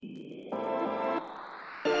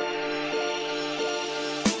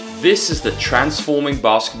This is the Transforming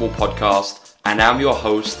Basketball Podcast, and I'm your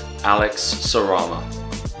host, Alex Sarama.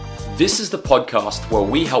 This is the podcast where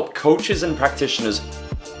we help coaches and practitioners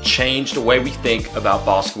change the way we think about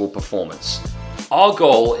basketball performance. Our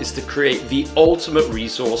goal is to create the ultimate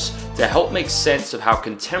resource to help make sense of how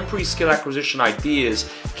contemporary skill acquisition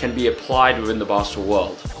ideas can be applied within the basketball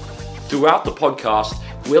world. Throughout the podcast,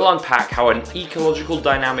 we'll unpack how an ecological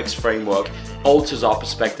dynamics framework alters our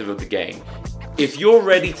perspective of the game. If you're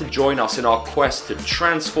ready to join us in our quest to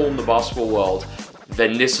transform the basketball world,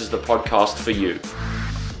 then this is the podcast for you.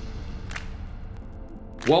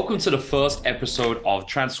 Welcome to the first episode of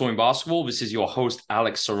Transforming Basketball. This is your host,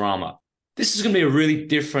 Alex Sarama. This is going to be a really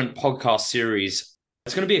different podcast series.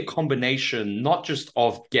 It's going to be a combination, not just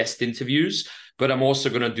of guest interviews, but I'm also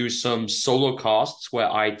going to do some solo casts where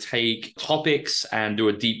I take topics and do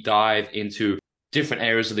a deep dive into different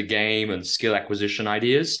areas of the game and skill acquisition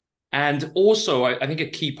ideas. And also, I think a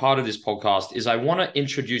key part of this podcast is I want to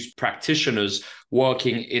introduce practitioners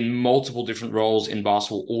working in multiple different roles in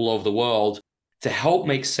basketball all over the world to help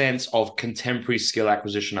make sense of contemporary skill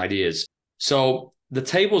acquisition ideas. So the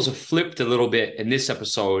tables have flipped a little bit in this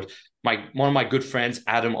episode. One of my good friends,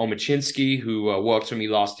 Adam Omachinsky, who worked with me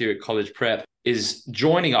last year at college prep, is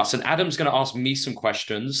joining us. And Adam's going to ask me some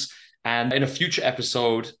questions. And in a future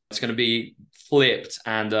episode, it's going to be flipped.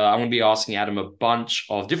 And I'm going to be asking Adam a bunch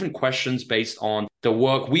of different questions based on the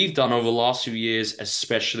work we've done over the last few years,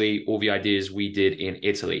 especially all the ideas we did in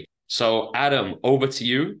Italy. So Adam, over to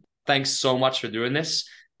you. Thanks so much for doing this.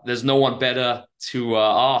 There's no one better to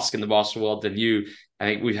ask in the basketball world than you. I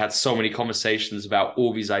think we've had so many conversations about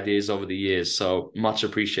all these ideas over the years. So much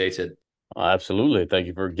appreciated. Absolutely. Thank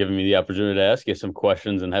you for giving me the opportunity to ask you some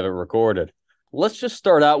questions and have it recorded. Let's just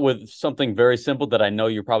start out with something very simple that I know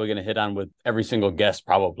you're probably going to hit on with every single guest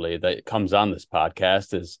probably that comes on this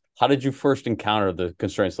podcast is, how did you first encounter the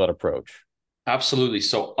constraints-led approach? Absolutely.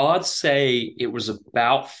 So I'd say it was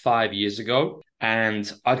about 5 years ago, and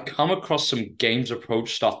I'd come across some games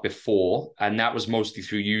approach stuff before, and that was mostly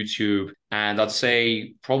through YouTube. And I'd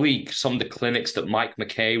say probably some of the clinics that Mike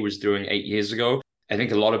McKay was doing 8 years ago. I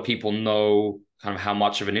think a lot of people know kind of how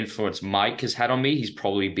much of an influence Mike has had on me. He's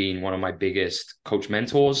probably been one of my biggest coach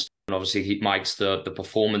mentors. And obviously Mike's the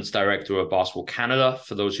performance director of Basketball Canada.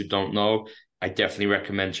 For those who don't know, I definitely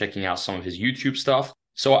recommend checking out some of his YouTube stuff.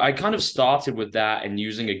 So I kind of started with that and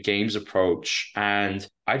using a games approach. And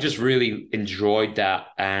I just really enjoyed that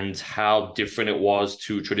and how different it was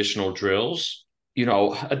to traditional drills. You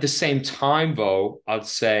know, at the same time, though, I'd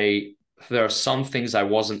say there are some things I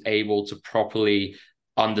wasn't able to properly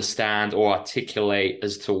understand or articulate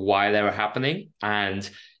as to why they were happening. And,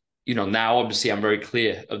 you know, now obviously I'm very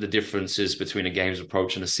clear of the differences between a games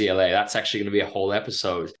approach and a CLA. That's actually going to be a whole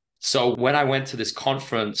episode. So when I went to this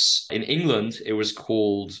conference in England, it was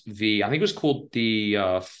called the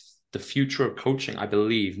Future of Coaching, I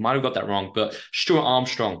believe. Might have got that wrong, but Stuart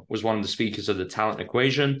Armstrong was one of the speakers of the talent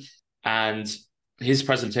equation. And his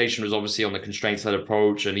presentation was obviously on the constraints-led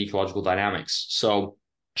approach and ecological dynamics. So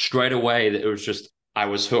straight away, it was just, I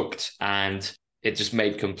was hooked and it just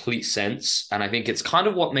made complete sense. And I think it's kind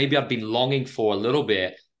of what maybe I've been longing for a little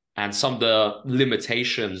bit, and some of the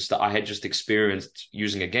limitations that I had just experienced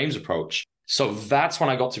using a games approach. So that's when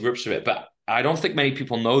I got to grips with it. But I don't think many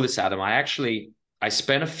people know this, Adam. I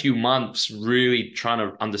spent a few months really trying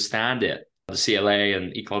to understand it, the CLA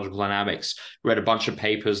and ecological dynamics, read a bunch of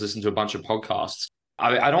papers, listened to a bunch of podcasts.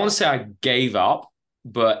 I don't want to say I gave up,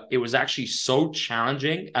 but it was actually so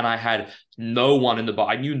challenging. And I had I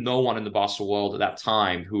knew no one in the basketball world at that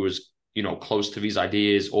time who was, you know, close to these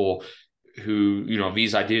ideas or who, you know,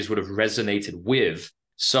 these ideas would have resonated with.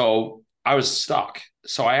 So I was stuck.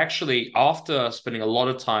 So I actually, after spending a lot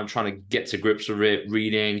of time trying to get to grips with it,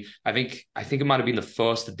 reading, I think it might have been the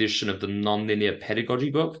first edition of the Nonlinear Pedagogy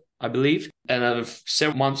book, I believe. And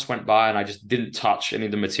several months went by and I just didn't touch any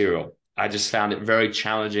of the material. I just found it very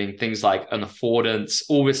challenging. Things like an affordance,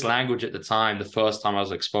 all this language at the time, the first time I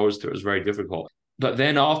was exposed to it was very difficult. But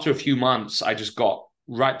then after a few months, I just got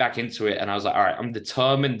right back into it. And I was like, all right, I'm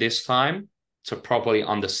determined this time to properly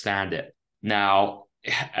understand it. Now,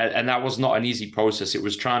 and that was not an easy process. It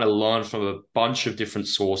was trying to learn from a bunch of different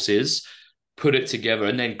sources, put it together,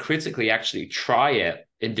 and then critically actually try it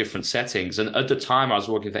in different settings. And at the time I was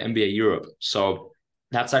working for NBA Europe. So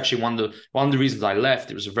that's actually one of the reasons I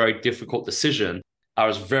left. It was a very difficult decision. I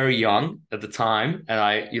was very young at the time,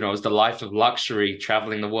 and it was the life of luxury,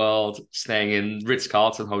 traveling the world, staying in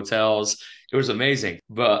Ritz-Carlton hotels. It was amazing,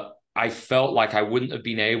 but I felt like I wouldn't have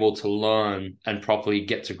been able to learn and properly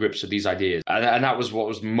get to grips with these ideas. And that was what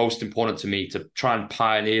was most important to me, to try and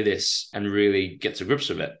pioneer this and really get to grips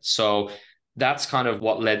with it. So that's kind of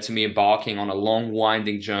what led to me embarking on a long,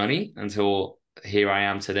 winding journey until here I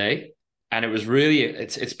am today. And it was really,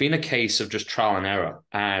 it's been a case of just trial and error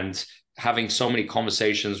and having so many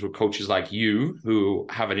conversations with coaches like you who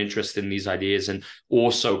have an interest in these ideas, and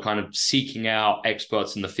also kind of seeking out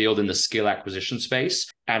experts in the field in the skill acquisition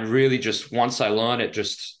space. And really just once I learned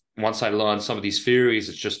some of these theories,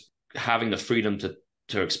 it's just having the freedom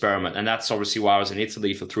to experiment. And that's obviously why I was in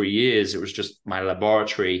Italy for 3 years. It was just my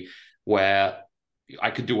laboratory where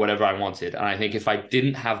I could do whatever I wanted. And I think if I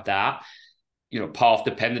didn't have that, path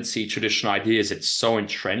dependency, traditional ideas, it's so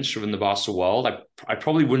entrenched within the basketball world, I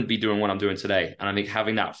probably wouldn't be doing what I'm doing today. And I think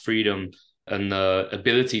having that freedom and the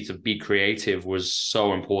ability to be creative was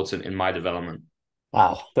so important in my development.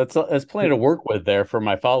 Wow, that's plenty to work with there for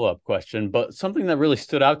my follow-up question. But something that really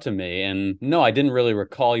stood out to me, and no, I didn't really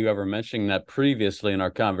recall you ever mentioning that previously in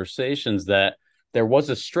our conversations, that there was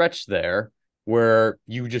a stretch there where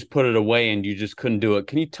you just put it away and you just couldn't do it.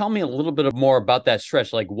 Can you tell me a little bit more about that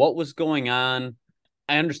stretch? Like, what was going on?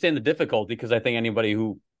 I understand the difficulty because I think anybody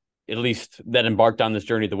who at least that embarked on this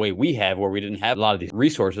journey the way we have, where we didn't have a lot of these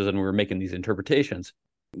resources and we were making these interpretations.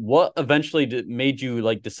 What eventually made you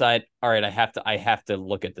like decide, all right, I have to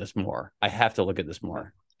look at this more. I have to look at this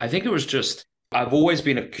more. I think it was just, I've always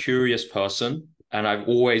been a curious person, and I've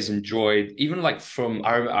always enjoyed, even like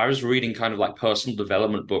I was reading kind of like personal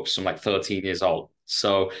development books from like 13 years old.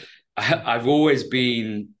 So I've always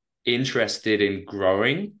been interested in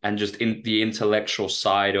growing and just in the intellectual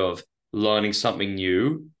side of learning something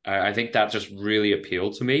new. I think that just really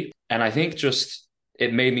appealed to me. And I think just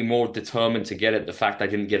it made me more determined to get it. The fact I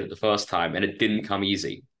didn't get it the first time and it didn't come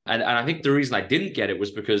easy. And I think the reason I didn't get it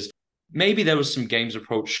was because maybe there was some games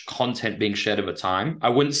approach content being shared at the time. I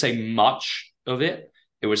wouldn't say much of it.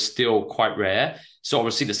 It was still quite rare. So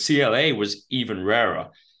obviously the CLA was even rarer.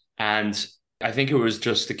 And I think it was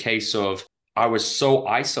just a case of I was so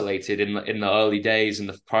isolated in the early days,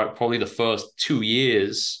 in probably the first 2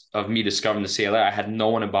 years of me discovering the CLA. I had no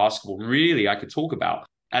one in basketball really I could talk about.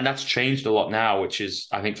 And that's changed a lot now, which is,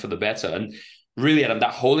 I think, for the better. And really, Adam,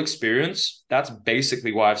 that whole experience, that's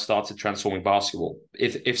basically why I've started transforming basketball.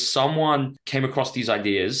 If someone came across these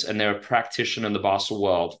ideas and they're a practitioner in the basketball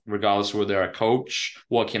world, regardless of whether they're a coach,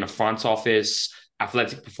 working in a front office,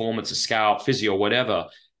 athletic performance, a scout, physio, whatever,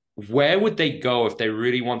 where would they go if they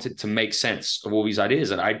really wanted to make sense of all these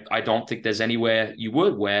ideas? And I don't think there's anywhere you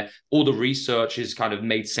would, where all the research is kind of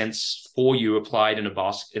made sense for you, applied in a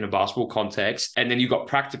basketball context. And then you've got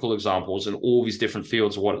practical examples in all these different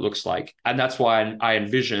fields of what it looks like. And that's why I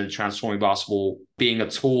envision transforming basketball being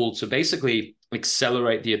a tool to basically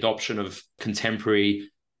accelerate the adoption of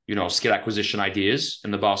contemporary, skill acquisition ideas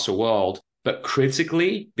in the basketball world, but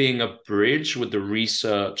critically being a bridge with the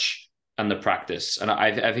research and the practice. And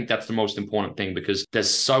I think that's the most important thing, because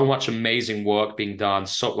there's so much amazing work being done.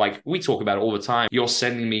 So like we talk about it all the time. You're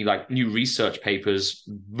sending me like new research papers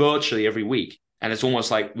virtually every week. And it's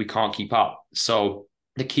almost like we can't keep up. So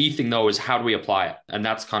the key thing though is how do we apply it? And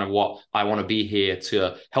that's kind of what I want to be here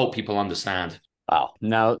to help people understand. Wow.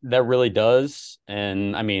 Now that really does.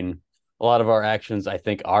 And I mean, a lot of our actions, I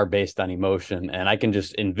think, are based on emotion. And I can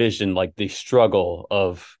just envision like the struggle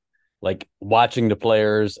of like watching the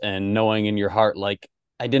players and knowing in your heart, like,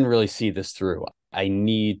 I didn't really see this through. I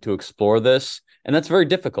need to explore this. And that's very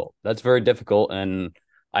difficult. That's very difficult. And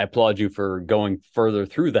I applaud you for going further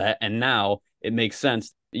through that. And now it makes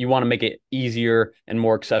sense. You want to make it easier and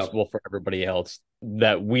more accessible for everybody else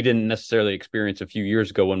that we didn't necessarily experience a few years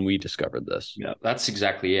ago when we discovered this. Yeah, that's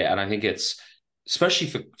exactly it. And I think it's, especially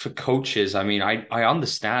for coaches, I mean, I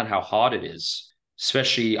understand how hard it is.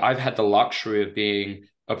 Especially, I've had the luxury of being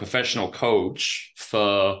a professional coach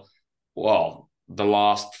for, the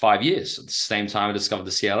last 5 years. At the same time I discovered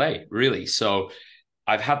the CLA, really. So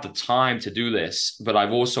I've had the time to do this, but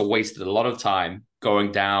I've also wasted a lot of time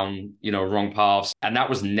going down, wrong paths. And that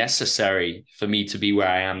was necessary for me to be where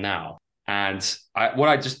I am now. And I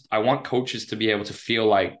want coaches to be able to feel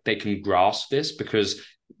like they can grasp this, because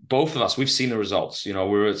both of us, we've seen the results,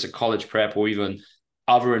 whether it's a college prep or even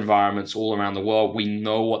other environments all around the world. We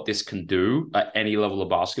know what this can do at any level of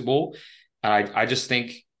basketball. And I just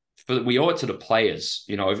think we owe it to the players.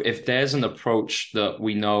 If there's an approach that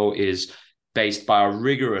we know is based by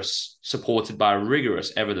supported by a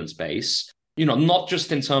rigorous evidence base, not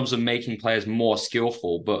just in terms of making players more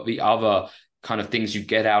skillful, but the other kind of things you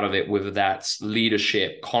get out of it, whether that's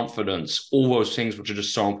leadership, confidence, all those things which are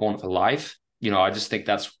just so important for life. I just think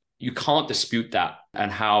you can't dispute that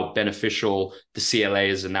and how beneficial the CLA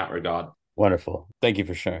is in that regard. Wonderful. Thank you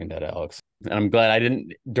for sharing that, Alex. And I'm glad I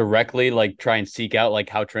didn't directly like try and seek out like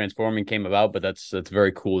how transforming came about, but that's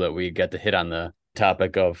very cool that we get to hit on the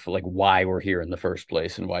topic of like why we're here in the first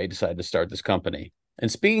place and why you decided to start this company.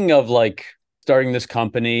 And speaking of like starting this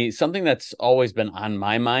company, something that's always been on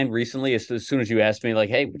my mind recently, as soon as you asked me, like,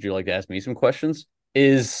 hey, would you like to ask me some questions?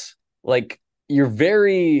 Is like,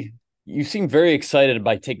 you seem very excited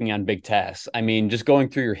by taking on big tasks. I mean, just going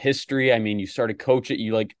through your history, I mean, you started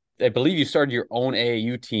coaching, I believe you started your own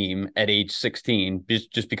AAU team at age 16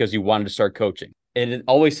 just because you wanted to start coaching. And it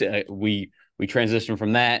always, we transitioned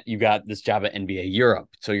from that. You got this job at NBA Europe.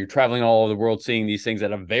 So you're traveling all over the world, seeing these things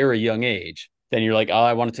at a very young age. Then you're like, oh,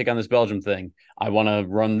 I want to take on this Belgium thing. I want to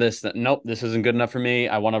run this. Nope, this isn't good enough for me.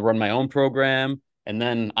 I want to run my own program. And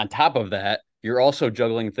then on top of that, you're also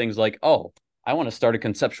juggling things like, oh, I want to start a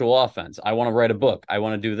conceptual offense. I want to write a book. I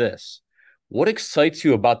want to do this. What excites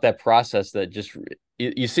you about that process that just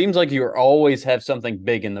it seems like you always have something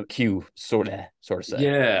big in the queue, sort of say.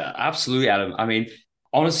 Yeah, absolutely, Adam. I mean,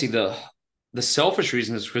 honestly, the selfish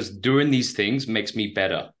reason is because doing these things makes me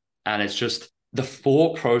better. And it's just the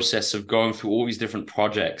thought process of going through all these different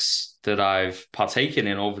projects that I've partaken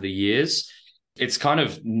in over the years. It's kind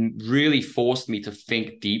of really forced me to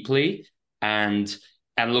think deeply and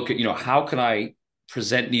look at, how can I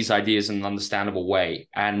present these ideas in an understandable way?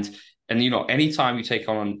 And anytime you take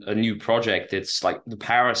on a new project, it's like the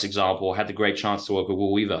Paris example. I had the great chance to work with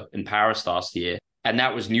Will Weaver in Paris last year. And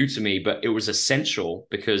that was new to me, but it was essential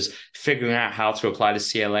because figuring out how to apply the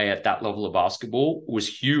CLA at that level of basketball was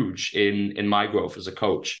huge in my growth as a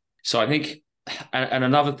coach. So I think, and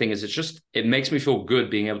another thing is it makes me feel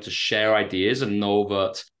good being able to share ideas and know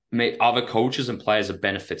that other coaches and players are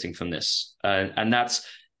benefiting from this. And that's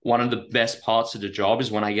one of the best parts of the job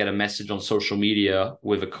is when I get a message on social media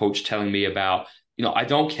with a coach telling me about, I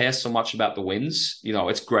don't care so much about the wins.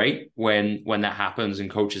 It's great when that happens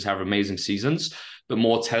and coaches have amazing seasons, but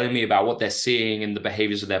more telling me about what they're seeing in the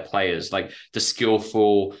behaviors of their players, like the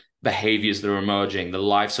skillful behaviors that are emerging, the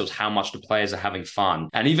life skills, how much the players are having fun.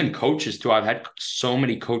 And even coaches too. I've had so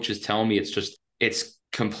many coaches tell me it's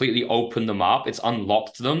completely opened them up. It's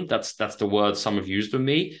unlocked them. That's the word some have used with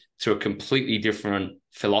me, to a completely different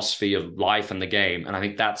philosophy of life and the game. And I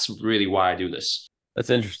think that's really why I do this. That's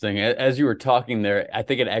interesting. As you were talking there, I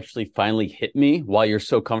think it actually finally hit me why you're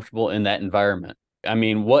so comfortable in that environment. I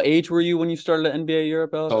mean, what age were you when you started at NBA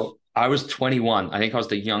Europe, Alex? So I was 21. I think I was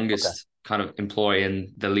the Okay. youngest kind of employee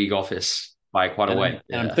in the league office by quite a And way.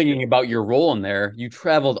 I'm Yeah. thinking about your role in there. You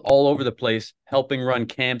traveled all over the place, helping run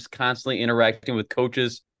camps, constantly interacting with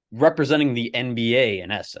coaches, representing the NBA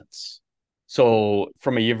in essence. So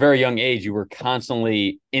from a very young age, you were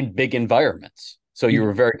constantly in big environments. So you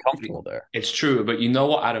were very comfortable there. It's true. But you know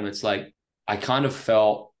what, Adam? It's like I kind of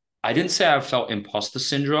felt, I didn't say I felt imposter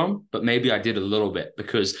syndrome, but maybe I did a little bit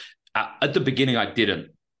because at the beginning I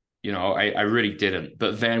didn't. I really didn't.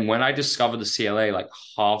 But then when I discovered the CLA, like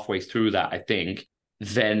halfway through that, I think,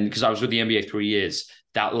 then because I was with the NBA 3 years,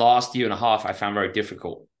 that last year and a half, I found very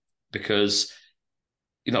difficult because,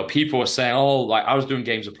 people were saying, oh, like I was doing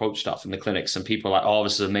games approach stuff in the clinics and people were like, oh,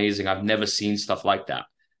 this is amazing. I've never seen stuff like that.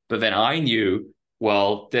 But then I knew,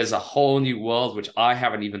 well, there's a whole new world which I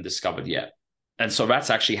haven't even discovered yet. And so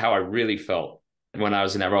that's actually how I really felt when I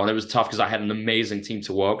was in that role. And it was tough because I had an amazing team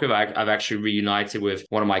to work with. I've actually reunited with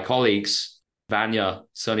one of my colleagues, Vanya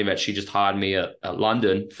Cernivet. She just hired me at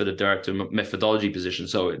London for the director of methodology position.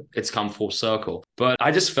 So it's come full circle. But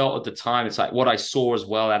I just felt at the time, it's like what I saw as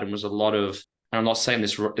well, Adam, was a lot of, and I'm not saying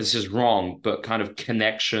this is wrong, but kind of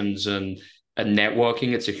connections and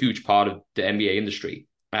networking. It's a huge part of the NBA industry.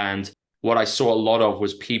 And what I saw a lot of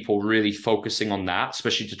was people really focusing on that,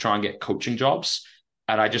 especially to try and get coaching jobs.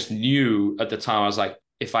 And I just knew at the time, I was like,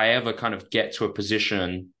 if I ever kind of get to a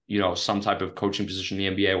position, some type of coaching position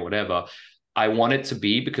in the NBA or whatever, I want it to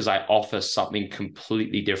be because I offer something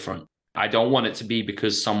completely different. I don't want it to be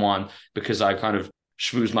because I kind of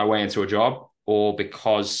schmoozed my way into a job or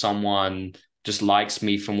because someone just likes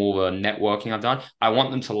me from all the networking I've done. I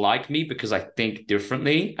want them to like me because I think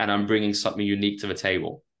differently and I'm bringing something unique to the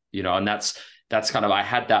table, and that's kind of, I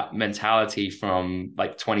had that mentality from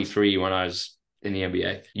like 23 when I was in the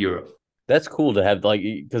NBA Europe. That's cool to have, like,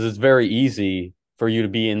 because it's very easy for you to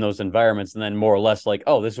be in those environments and then more or less like,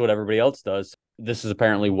 oh, this is what everybody else does. This is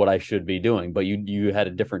apparently what I should be doing. But you had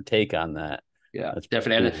a different take on that. Yeah, That's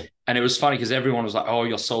definitely. cool. And it was funny because everyone was like, oh,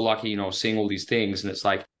 you're so lucky, seeing all these things. And it's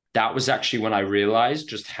like, that was actually when I realized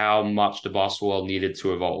just how much the basketball world needed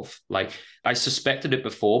to evolve. Like I suspected it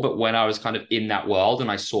before, but when I was kind of in that world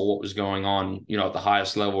and I saw what was going on, at the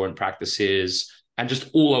highest level in practices and just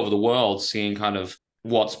all over the world, seeing kind of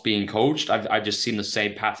what's being coached, I've just seen the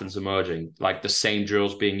same patterns emerging, like the same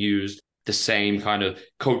drills being used, the same kind of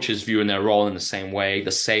coaches viewing their role in the same way,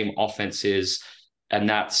 the same offenses. And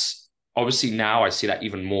obviously now I see that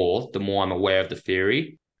even more, the more I'm aware of the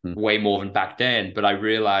theory, way more than back then. But I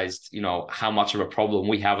realized, how much of a problem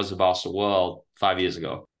we have as a basketball world 5 years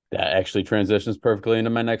ago. That actually transitions perfectly into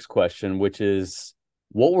my next question, which is,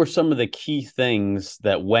 what were some of the key things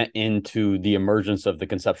that went into the emergence of the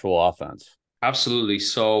conceptual offense? Absolutely.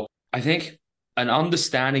 So I think an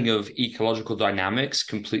understanding of ecological dynamics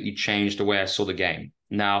completely changed the way I saw the game.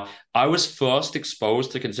 Now, I was first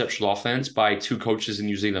exposed to conceptual offense by two coaches in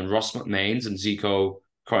New Zealand, Ross McMains and Zico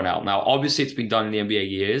Coronel. Now, obviously, it's been done in the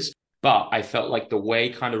NBA years, but I felt like the way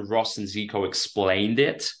kind of Ross and Zico explained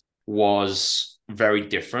it was very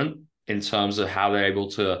different in terms of how they're able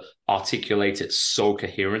to articulate it so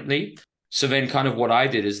coherently. So then kind of what I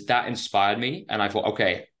did is that inspired me. And I thought,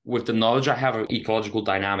 okay, with the knowledge I have of ecological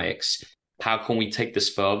dynamics, how can we take this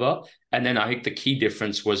further? And then I think the key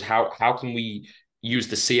difference was how can we use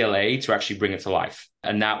the CLA to actually bring it to life?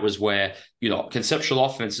 And that was where, conceptual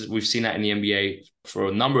offenses, we've seen that in the NBA for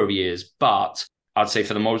a number of years, but I'd say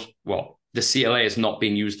for the the CLA is not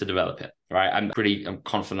being used to develop it, right? I'm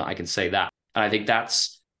confident I can say that. And I think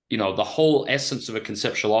that's, the whole essence of a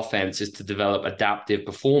conceptual offense is to develop adaptive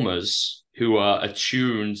performers who are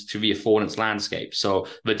attuned to the affordance landscape. So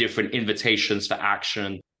the different invitations for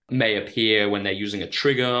action may appear when they're using a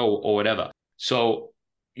trigger or whatever. So,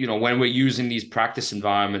 when we're using these practice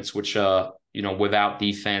environments, which are, without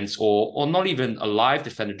defense or not even a live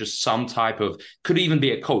defender, just some type of, could even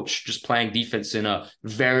be a coach just playing defense in a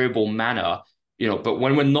variable manner, but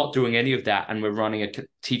when we're not doing any of that and we're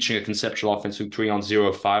teaching a conceptual offense with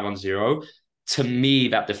 3-on-0, 5-on-0, to me,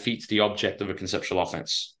 that defeats the object of a conceptual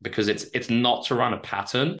offense, because it's not to run a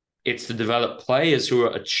pattern. It's to develop players who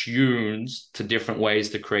are attuned to different ways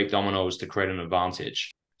to create dominoes, to create an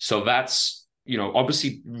advantage. So that's,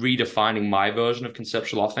 obviously redefining my version of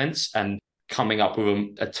conceptual offense and coming up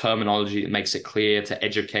with a terminology that makes it clear to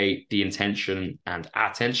educate the intention and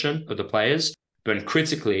attention of the players. But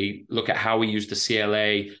critically, look at how we use the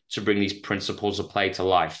CLA to bring these principles of play to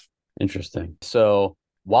life. Interesting. So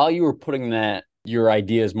while you were putting your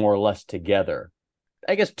ideas more or less together,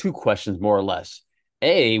 I guess two questions more or less.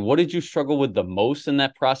 A, what did you struggle with the most in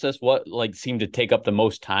that process? What seemed to take up the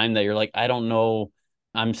most time that you're like, I don't know,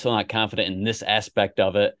 I'm still not confident in this aspect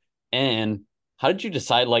of it? And how did you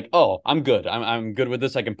decide I'm good. I'm good with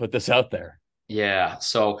this. I can put this out there. Yeah.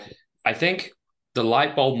 So I think the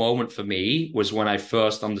light bulb moment for me was when I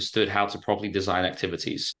first understood how to properly design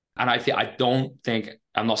activities. And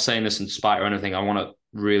I'm not saying this in spite or anything. I want to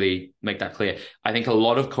really make that clear. I think a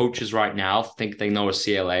lot of coaches right now think they know a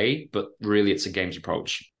CLA, but really it's a games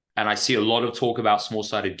approach. And I see a lot of talk about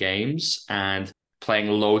small-sided games and playing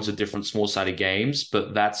loads of different small-sided games,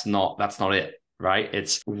 but that's not it, right?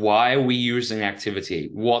 It's, why are we using activity?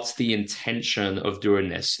 What's the intention of doing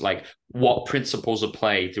this? Like, what principles of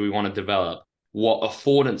play do we want to develop? What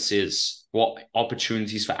affordances, what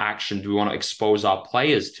opportunities for action do we want to expose our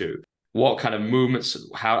players to? What kind of movements,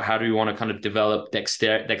 how do we want to kind of develop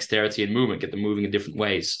dexterity and movement, get them moving in different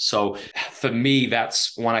ways? So for me,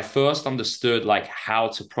 that's when I first understood how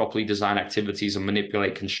to properly design activities and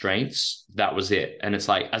manipulate constraints. That was it. And it's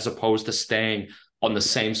as opposed to staying on the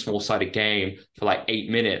same small-sided game for 8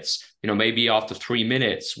 minutes, maybe after 3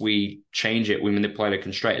 minutes, we change it, we manipulate a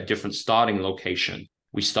constraint, a different starting location.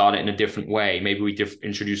 We start it in a different way. Maybe we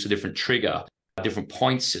introduce a different trigger, a different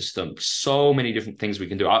point system. So many different things we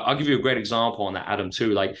can do. I'll give you a great example on that, Adam,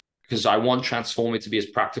 too, because I want Transform It to be as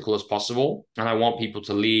practical as possible. And I want people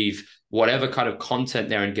to leave whatever kind of content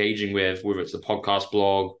they're engaging with, whether it's the podcast,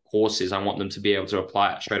 blog, courses, I want them to be able to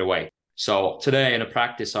apply it straight away. So today in a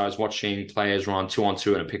practice, I was watching players run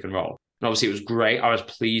 2-on-2 in a pick and roll. And obviously it was great. I was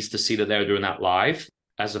pleased to see that they were doing that live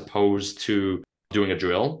as opposed to doing a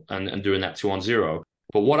drill and doing that 2-on-0.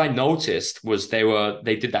 But what I noticed was they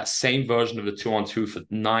did that same version of the 2-on-2 for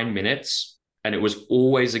 9 minutes, and it was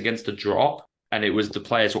always against a drop, and it was the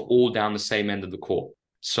players were all down the same end of the court.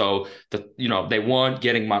 So they weren't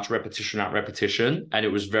getting much repetition, and it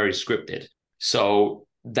was very scripted. So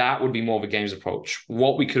that would be more of a games approach.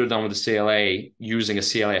 What we could have done with the CLA, using a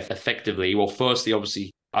CLA effectively, well, firstly,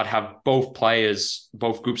 obviously, I'd have both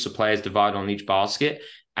groups of players divided on each basket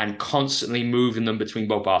and constantly moving them between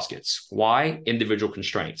both baskets. Why? Individual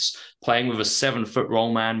constraints. Playing with a 7-foot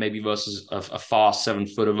roll man, maybe versus a fast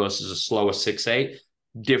 7-footer versus a slower 6'8",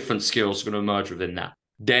 different skills are going to emerge within that.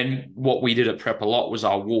 Then what we did at Prep a lot was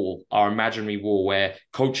our imaginary wall, where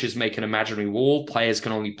coaches make an imaginary wall, players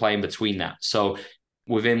can only play in between that. So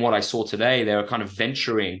within what I saw today, they were kind of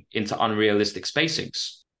venturing into unrealistic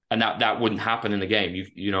spacings. And that wouldn't happen in the game.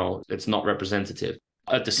 It's not representative.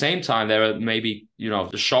 At the same time, there are maybe,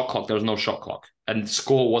 the shot clock, there was no shot clock, and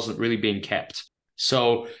score wasn't really being kept.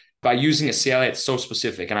 So By using a CLA, it's so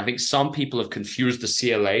specific. And I think some people have confused the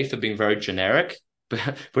CLA for being very generic,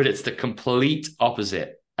 but it's the complete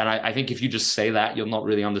opposite. And I think if you just say that, you're not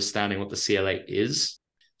really understanding what the CLA is.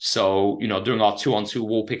 So, during our 2-on-2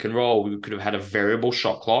 wall pick and roll, we could have had a variable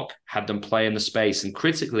shot clock, had them play in the space, and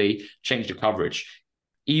critically change the coverage.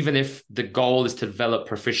 Even if the goal is to develop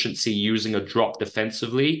proficiency using a drop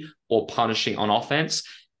defensively or punishing on offense,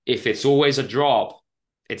 if it's always a drop,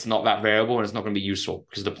 it's not that variable and it's not going to be useful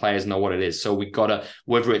because the players know what it is. So we've got to,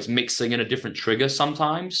 whether it's mixing in a different trigger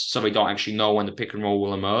sometimes, so they don't actually know when the pick and roll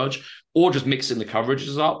will emerge, or just mixing the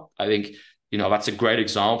coverages up. I think, that's a great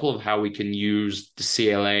example of how we can use the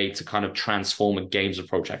CLA to kind of transform a games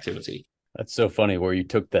approach activity. That's so funny where you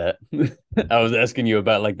took that. I was asking you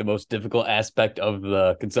about like the most difficult aspect of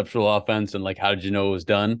the conceptual offense and like, how did you know it was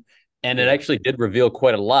done? And it actually did reveal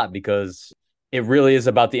quite a lot because it really is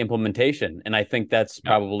about the implementation. And I think that's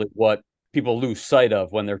probably what people lose sight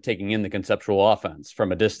of when they're taking in the conceptual offense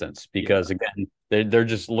from a distance, because again, they're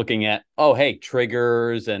just looking at, oh, hey,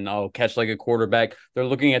 triggers and catch like a quarterback. They're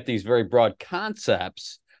looking at these very broad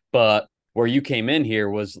concepts, but where you came in here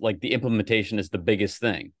was like the implementation is the biggest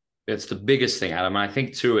thing. It's the biggest thing, Adam. And I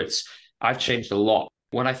think too, I've changed a lot.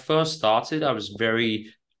 When I first started, I was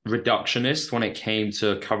very reductionist when it came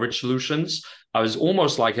to coverage solutions. I was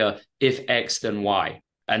almost like a if X, then Y.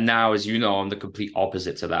 And now, as you know, I'm the complete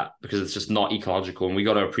opposite to that because it's just not ecological. And we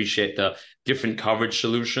got to appreciate the different coverage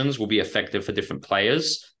solutions will be effective for different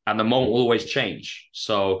players. And the moment will always change.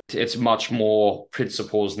 So it's much more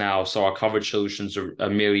principles now. So our coverage solutions are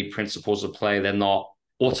merely principles of play. They're not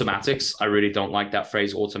automatics. I really don't like that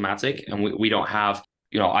phrase automatic. And we don't have,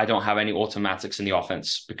 I don't have any automatics in the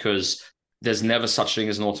offense because there's never such thing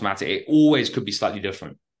as an automatic. It always could be slightly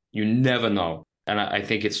different. You never know. And I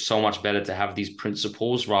think it's so much better to have these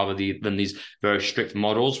principles rather than these very strict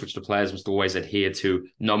models, which the players must always adhere to,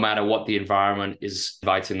 no matter what the environment is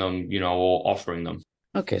inviting them, or offering them.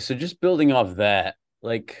 Okay, so just building off that,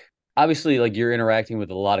 like, obviously, like, you're interacting with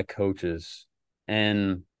a lot of coaches.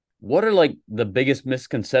 And what are, like, the biggest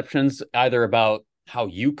misconceptions either about how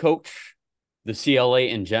you coach the CLA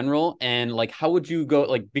in general, and like how would you go,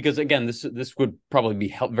 like, because again, this would probably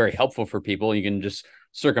be very helpful for people. You can just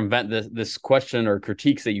circumvent this question or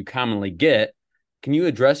critiques that you commonly get. Can you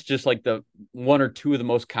address just like the one or two of the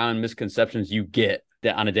most common misconceptions you get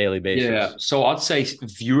on a daily basis? Yeah, so I'd say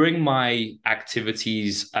viewing my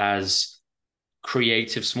activities as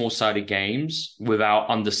creative small-sided games without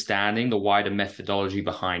understanding the wider methodology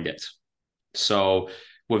behind it. So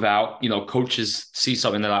without, coaches see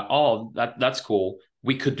something, they're like, oh, that's cool.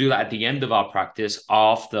 We could do that at the end of our practice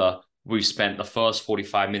after we've spent the first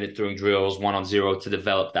 45 minutes doing drills 1-on-0 to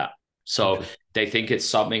develop that. So they think it's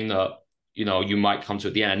something that, you might come to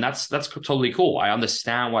at the end. And that's totally cool. I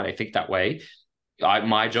understand why they think that way.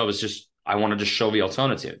 My job is just, I want to just show the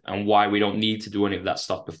alternative and why we don't need to do any of that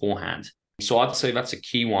stuff beforehand. So I'd say that's a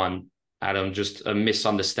key one, Adam, just a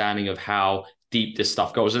misunderstanding of how deep this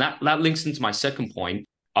stuff goes. And that links into my second point,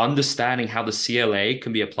 understanding how the CLA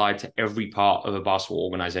can be applied to every part of a basketball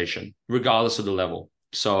organization, regardless of the level.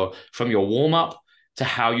 So from your warm-up to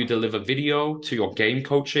how you deliver video to your game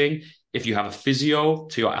coaching, if you have a physio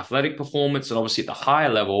to your athletic performance, and obviously at the higher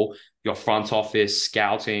level, your front office,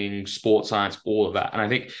 scouting, sports science, all of that. And I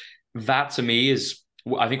think that to me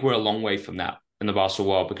I think we're a long way from that in the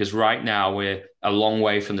basketball world, because right now we're a long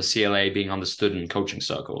way from the CLA being understood in coaching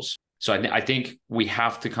circles. So I think we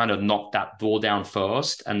have to kind of knock that door down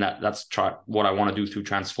first. And that's what I want to do through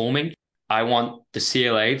transforming. I want the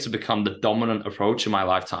CLA to become the dominant approach in my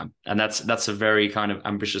lifetime. And that's a very kind of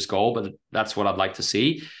ambitious goal, but that's what I'd like to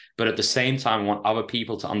see. But at the same time, I want other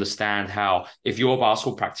people to understand how, if you're a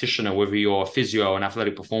basketball practitioner, whether you're a physio, an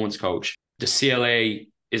athletic performance coach, the CLA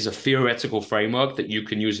is a theoretical framework that you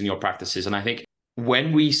can use in your practices. And I think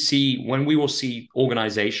when we will see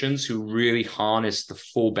organizations who really harness the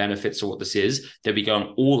full benefits of what this is, they'll be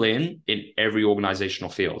going all in every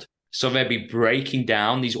organizational field. So they'll be breaking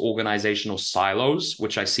down these organizational silos,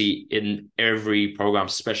 which I see in every program,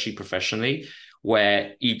 especially professionally,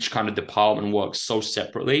 where each kind of department works so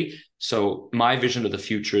separately. So my vision of the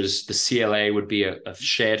future is the CLA would be a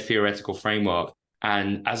shared theoretical framework.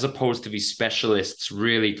 And as opposed to these specialists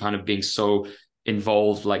really kind of being so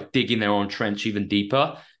involved, like digging their own trench even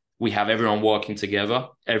deeper, we have everyone working together,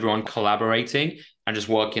 everyone collaborating, and just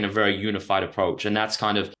working a very unified approach. And that's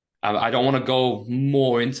kind of, I don't want to go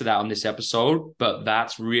more into that on this episode, but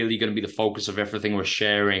that's really going to be the focus of everything we're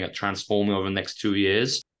sharing at Transforming over the next 2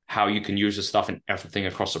 years, how you can use this stuff in everything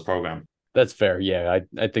across the program. That's fair. Yeah,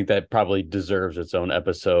 I think that probably deserves its own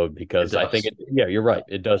episode because I think, you're right.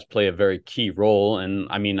 It does play a very key role. And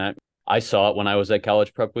I mean, I I saw it when I was at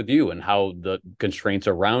college prep with you and how the constraints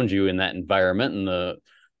around you in that environment and the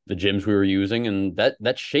gyms we were using, and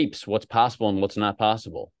that shapes what's possible and what's not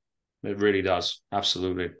possible. It really does.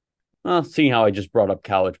 Absolutely. Seeing how I just brought up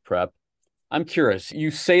college prep, I'm curious.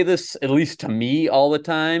 You say this at least to me all the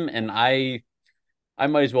time, and I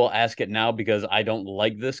might as well ask it now because I don't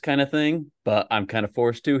like this kind of thing, but I'm kind of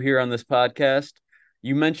forced to here on this podcast.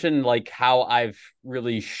 You mentioned like how I've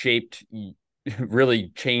really shaped,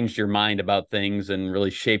 really changed your mind about things and really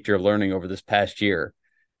shaped your learning over this past year.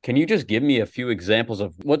 Can you just give me a few examples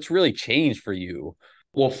of what's really changed for you?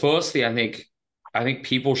 Well, firstly, I think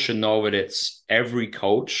people should know that it's every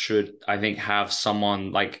coach should, I think, have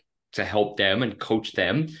someone like to help them and coach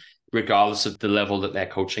them, regardless of the level that they're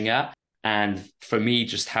coaching at. And for me,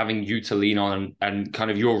 just having you to lean on and kind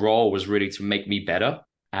of your role was really to make me better.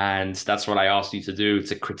 And that's what I asked you to do,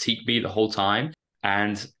 to critique me the whole time.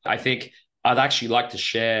 And I think I'd actually like to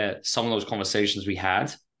share some of those conversations we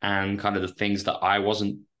had and kind of the things that I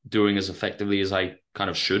wasn't doing as effectively as I kind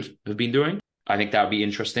of should have been doing. I think that would be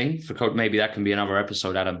interesting for coach. Maybe that can be another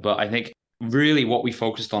episode, Adam. But I think really what we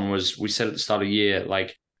focused on was we said at the start of the year,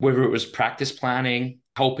 like whether it was practice planning,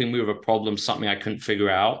 helping me with a problem, something I couldn't figure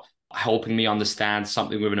out, helping me understand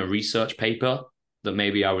something within a research paper that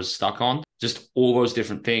maybe I was stuck on, just all those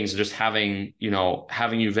different things, just having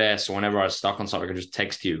you there. So whenever I was stuck on something, I could just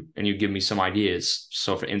text you and you give me some ideas.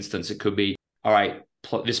 So for instance, it could be, all right,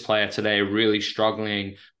 this player today really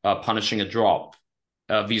struggling, punishing a drop.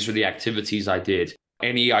 These were the activities I did.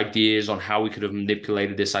 Any ideas on how we could have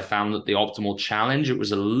manipulated this? I found that the optimal challenge, it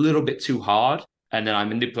was a little bit too hard. And then I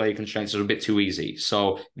manipulated constraints that are a bit too easy.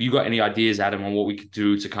 So you got any ideas, Adam, on what we could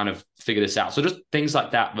do to kind of figure this out? So just things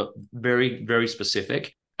like that, but very, very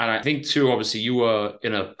specific. And I think too, obviously you were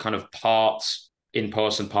in a kind of part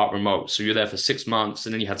in-person, part remote. So you're there for 6 months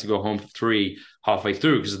and then you had to go home for 3 halfway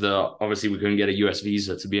through because obviously we couldn't get a US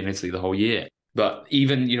visa to be in Italy the whole year. But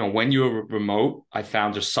even, when you were remote, I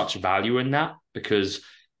found just such value in that because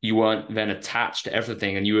you weren't then attached to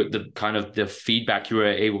everything. And you were the feedback you were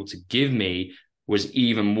able to give me was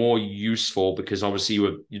even more useful because obviously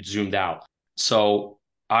you zoomed out. So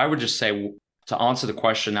I would just say, to answer the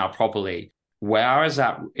question now properly, where I was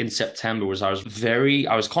at in September was I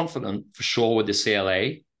was confident for sure with the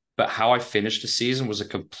CLA, but how I finished the season was a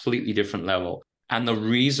completely different level. And the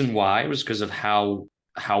reason why was because of how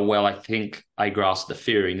well I think I grasp the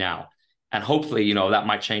theory now. And hopefully, that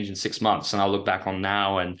might change in 6 months and I'll look back on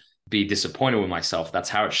now and be disappointed with myself. That's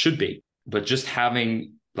how it should be. But just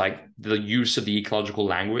having like the use of the ecological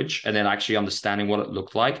language and then actually understanding what it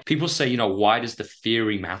looked like. People say, why does the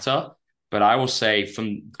theory matter? But I will say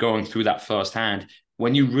from going through that firsthand,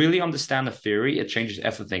 when you really understand the theory, it changes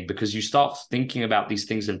everything because you start thinking about these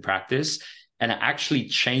things in practice and it actually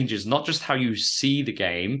changes not just how you see the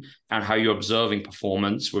game and how you're observing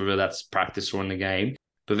performance, whether that's practice or in the game,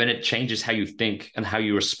 but then it changes how you think and how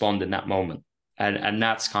you respond in that moment. And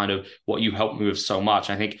that's kind of what you helped me with so much.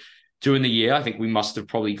 I think during the year, I think we must have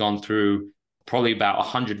probably gone through about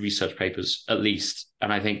 100 research papers at least.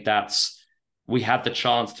 And I think we had the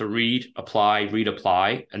chance to read, apply,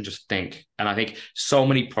 and just think. And I think so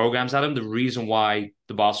many programs, Adam, the reason why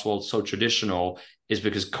the basketball is so traditional is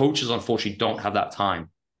because coaches, unfortunately, don't have that time.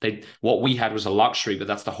 What we had was a luxury, but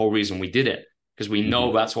that's the whole reason we did it, because we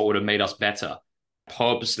know that's what would have made us better.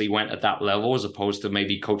 Purposely went at that level as opposed to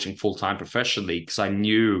maybe coaching full-time professionally, because I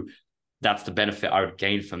knew that's the benefit I would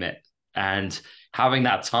gain from it. And having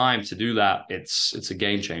that time to do that, it's a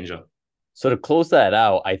game changer. So to close that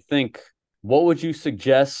out, I think, what would you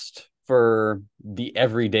suggest for the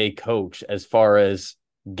everyday coach as far as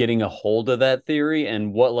getting a hold of that theory,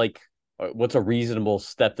 and what's a reasonable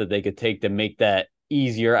step that they could take to make that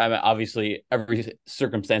easier? I mean, obviously every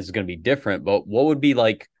circumstance is going to be different, but what would be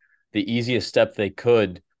like the easiest step they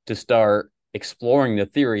could to start exploring the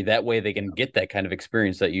theory? That way they can get that kind of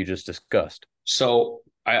experience that you just discussed. So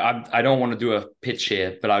I don't want to do a pitch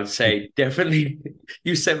here, but I would say definitely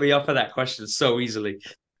you set me up for that question so easily.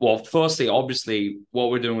 Well, firstly, obviously,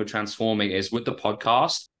 what we're doing with Transforming is with the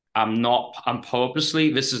podcast. I'm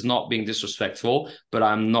purposely, this is not being disrespectful, but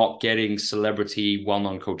I'm not getting celebrity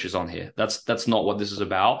well-known coaches on here. That's not what this is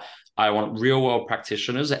about. I want real world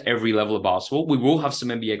practitioners at every level of basketball. We will have some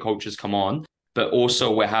NBA coaches come on, but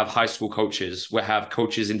also we'll have high school coaches. We'll have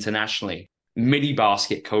coaches internationally, mini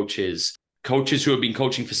basket coaches who have been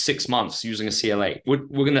coaching for 6 months using a CLA. We're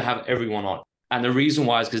going to have everyone on. And the reason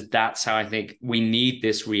why is because that's how I think we need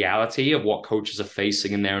this reality of what coaches are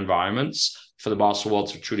facing in their environments for the basketball world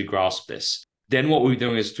to truly grasp this. Then what we're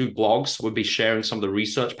doing is through blogs, we'll be sharing some of the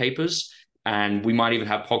research papers, and we might even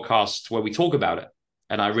have podcasts where we talk about it.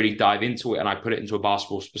 and I really dive into it and I put it into a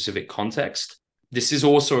basketball specific context. This is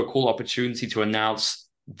also a cool opportunity to announce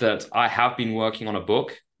that I have been working on a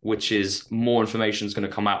book, which is more information is going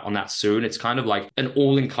to come out on that soon. It's kind of like an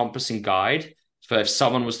all-encompassing guide for if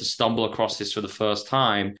someone was to stumble across this for the first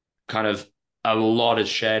time, kind of a lot is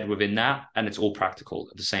shared within that, and it's all practical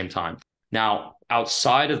at the same time. Now,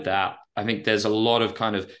 outside of that, I think there's a lot of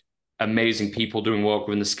kind of amazing people doing work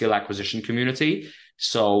within the skill acquisition community.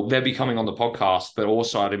 So they'll be coming on the podcast, but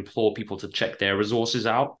also I'd implore people to check their resources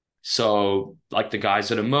out. So like the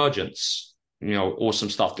guys at Emergence, awesome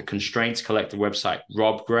stuff. The Constraints Collective website,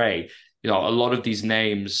 Rob Gray, a lot of these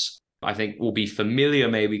names I think will be familiar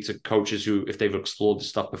maybe to coaches who, if they've explored this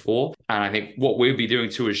stuff before. And I think what we'll be doing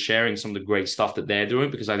too is sharing some of the great stuff that they're doing,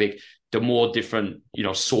 because I think the more different,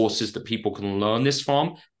 sources that people can learn this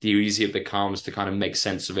from, the easier it becomes to kind of make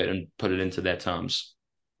sense of it and put it into their terms.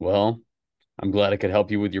 Well, I'm glad I could help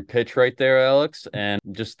you with your pitch right there, Alex. And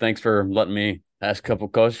just thanks for letting me ask a couple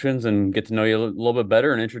questions and get to know you a little bit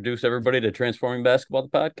better and introduce everybody to Transforming Basketball, the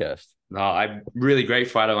podcast. No, I'm really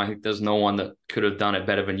grateful, Adam. I think there's no one that could have done it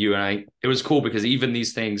better than you. And it was cool because even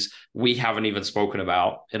these things we haven't even spoken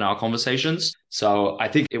about in our conversations. So I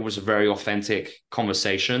think it was a very authentic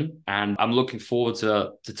conversation. And I'm looking forward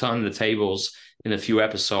to turning the tables in a few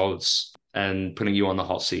episodes and putting you on the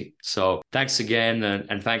hot seat. So thanks again.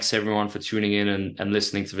 And thanks everyone for tuning in and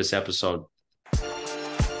listening to this episode.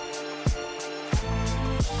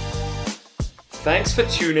 Thanks for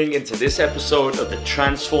tuning into this episode of the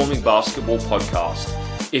Transforming Basketball podcast.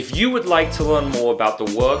 If you would like to learn more about the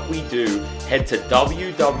work we do, head to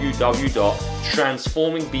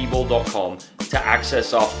www.transformingbball.com to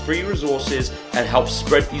access our free resources and help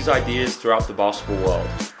spread these ideas throughout the basketball world.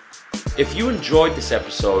 If you enjoyed this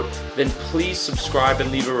episode, then please subscribe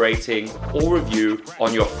and leave a rating or review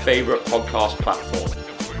on your favorite podcast platform.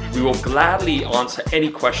 We will gladly answer any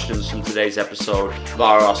questions from today's episode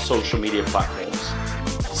via our social media platforms.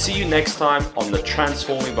 See you next time on the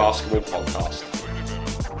Transforming Basketball podcast.